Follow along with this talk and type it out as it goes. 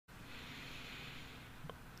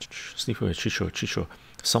Sleepaway Chicho.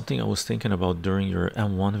 Something I was thinking about during your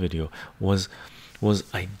M1 video was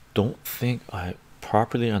I don't think I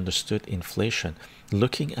properly understood inflation.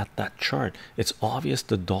 Looking at that chart, it's obvious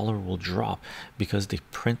the dollar will drop because they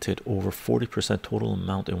printed over 40% total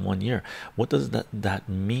amount in 1 year. What does that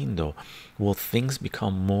mean though? Will things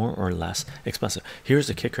become more or less expensive? Here's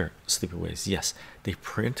the kicker, Sleepaways. Yes, they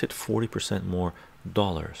printed 40% more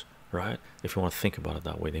dollars, right? If you want to think about it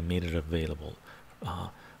that way, they made it available.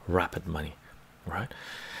 Rapid money, right?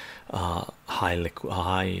 High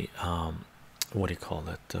what do you call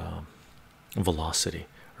it, velocity,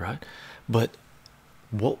 right? But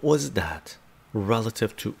what was that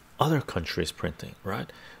relative to other countries printing,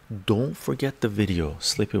 right? Don't forget the video,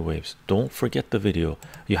 Sleepy Waves. Don't forget the video.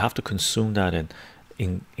 You have to consume that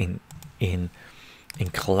in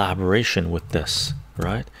collaboration with this,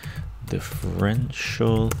 right?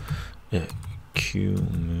 Differential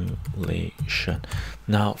accumulation.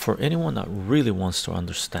 Now, for anyone that really wants to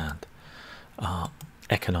understand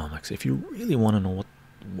economics, if you really want to know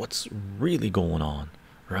what's really going on,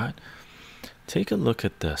 right, take a look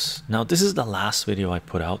at this. Now this is the last video I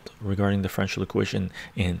put out regarding differential equation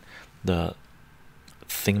in the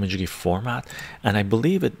thingamajiggy format, and I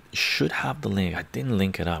believe it should have the link. I didn't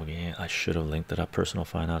link it up. Yeah, I should have linked it up. Personal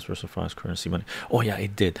finance, currency, money. Oh yeah,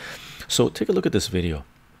 it did. So take a look at this video.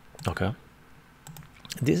 Okay,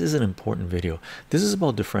 this is an important video. This is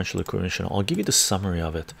about differential accumulation. I'll give you the summary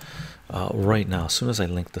of it right now as soon as I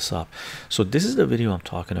link this up. So this is the video I'm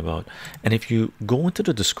talking about, and if you go into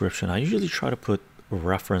the description, I usually try to put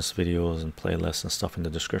reference videos and playlists and stuff in the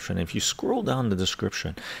description. If you scroll down the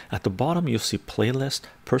description, at the bottom you'll see playlist,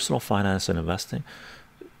 personal finance and investing.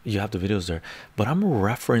 You have the videos there, but I'm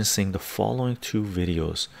referencing the following two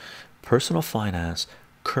videos: personal finance,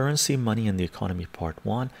 currency, money and the economy part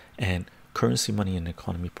 1, and currency, money and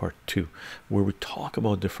economy part 2, where we talk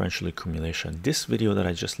about differential accumulation. This video that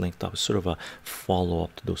I just linked up is sort of a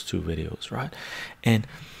follow-up to those two videos, right? And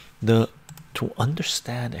to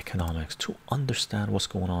understand economics, to understand what's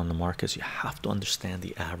going on in the markets, you have to understand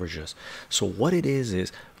the averages. So what it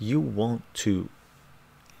is you want to,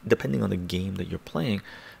 depending on the game that you're playing,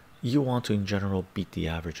 you want to in general beat the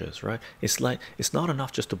averages, right? It's like, it's not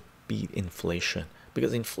enough just to beat inflation,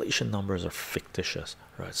 because inflation numbers are fictitious,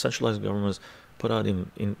 right? Centralized governments put out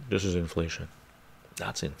in this is inflation,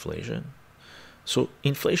 that's inflation. So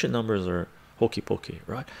inflation numbers are hokey pokey,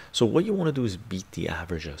 right? So what you want to do is beat the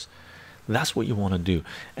averages. That's what you want to do.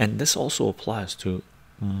 And this also applies to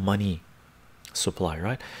money supply,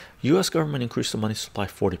 right? US government increased the money supply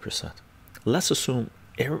 40%. Let's assume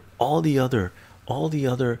all the other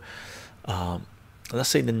let's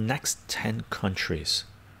say the next 10 countries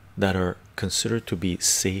that are considered to be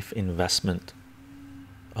safe investment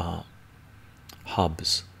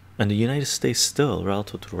hubs, and the United States still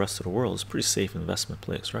relative to the rest of the world is a pretty safe investment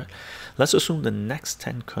place, right? Let's assume the next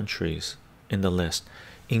 10 countries in the list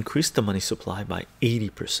increase the money supply by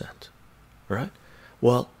 80%, right?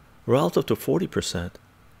 Well, relative to 40%,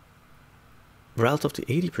 relative to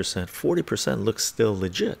 80%, 40% looks still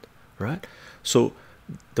legit, right? So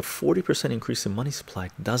the 40% increase in money supply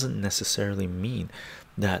doesn't necessarily mean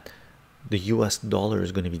that the US dollar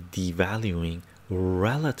is going to be devaluing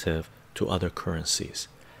relative to other currencies.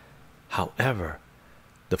 However,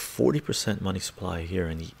 the 40% money supply here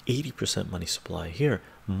and the 80% money supply here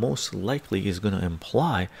most likely is going to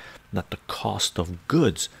imply that the cost of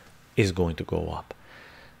goods is going to go up,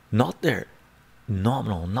 not their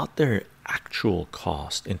nominal, not their actual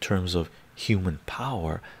cost in terms of human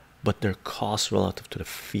power, but their cost relative to the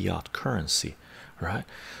fiat currency, right?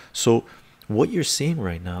 So what you're seeing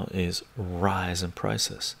right now is rise in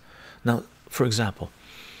prices. Now, for example,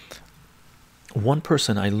 one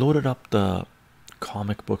person, I loaded up the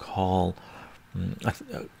comic book haul.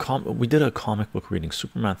 We did a comic book reading,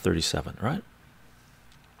 Superman 37, right?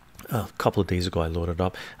 A couple of days ago I loaded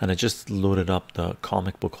up, and I just loaded up the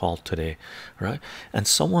comic book haul today, right? And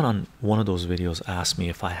someone on one of those videos asked me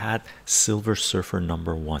if I had Silver Surfer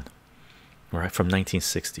 #1, right, from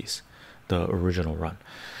 1960s, the original run.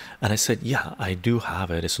 And I said, yeah, I do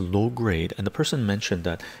have it. It's low grade. And the person mentioned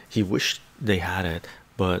that he wished they had it,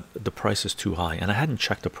 but the price is too high. And I hadn't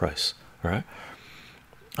checked the price, right?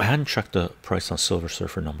 I hadn't checked the price on Silver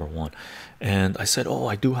Surfer #1, and I said, oh,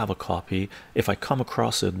 I do have a copy. If I come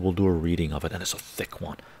across it, we'll do a reading of it. And it's a thick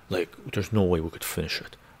one, like there's no way we could finish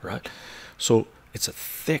it, right? So it's a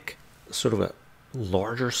thick, sort of a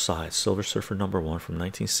larger size Silver Surfer #1 from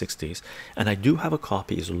 1960s, and I do have a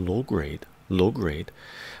copy. Is low grade,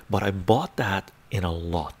 but I bought that in a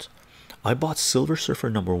lot. I bought Silver Surfer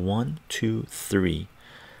 #1, 2, 3,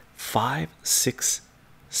 5, 6,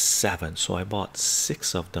 7, so I bought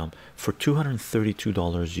 6 of them for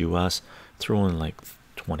 $232 US, throw in like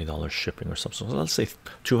 $20 shipping or something, so let's say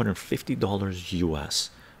 $250 US.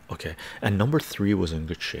 Okay, and number 3 was in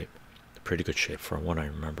good shape, pretty good shape from what I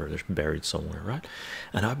remember. They're buried somewhere, right?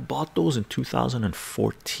 And I bought those in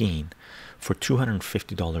 2014 for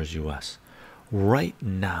 $250 US. Right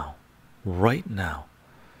now,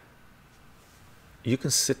 you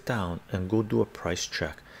can sit down and go do a price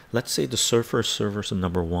check. Let's say the server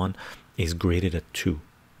number 1 is graded at 2.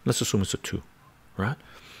 Let's assume it's a 2, right?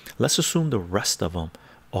 Let's assume the rest of them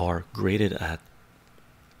are graded at,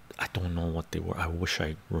 I don't know what they were, I wish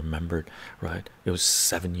I remembered, right? It was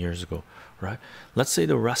 7 years ago, right? Let's say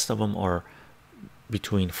the rest of them are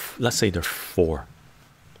between, let's say they're 4.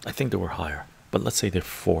 I think they were higher, but let's say they're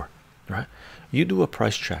 4, right? You do a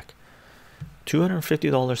price check,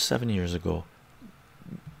 $250 7 years ago.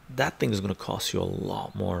 That thing is going to cost you a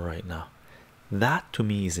lot more right now. That to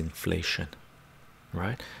me is inflation,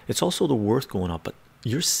 right? It's also the worth going up, but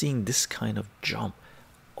you're seeing this kind of jump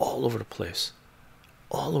all over the place,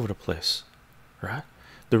 right?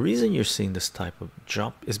 The reason you're seeing this type of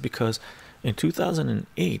jump is because in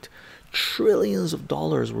 2008 trillions of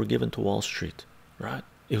dollars were given to Wall Street, right?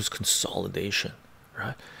 It was consolidation,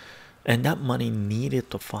 right? And that money needed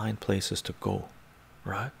to find places to go,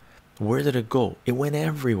 right? Where did it go? It went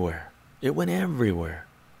everywhere.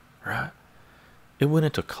 Right? It went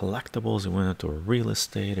into collectibles, it went into real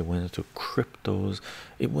estate, it went into cryptos,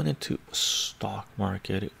 it went into stock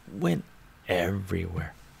market, it went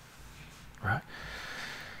everywhere, right?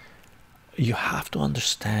 You have to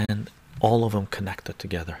understand all of them connected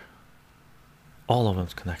together. All of them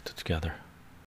connected together.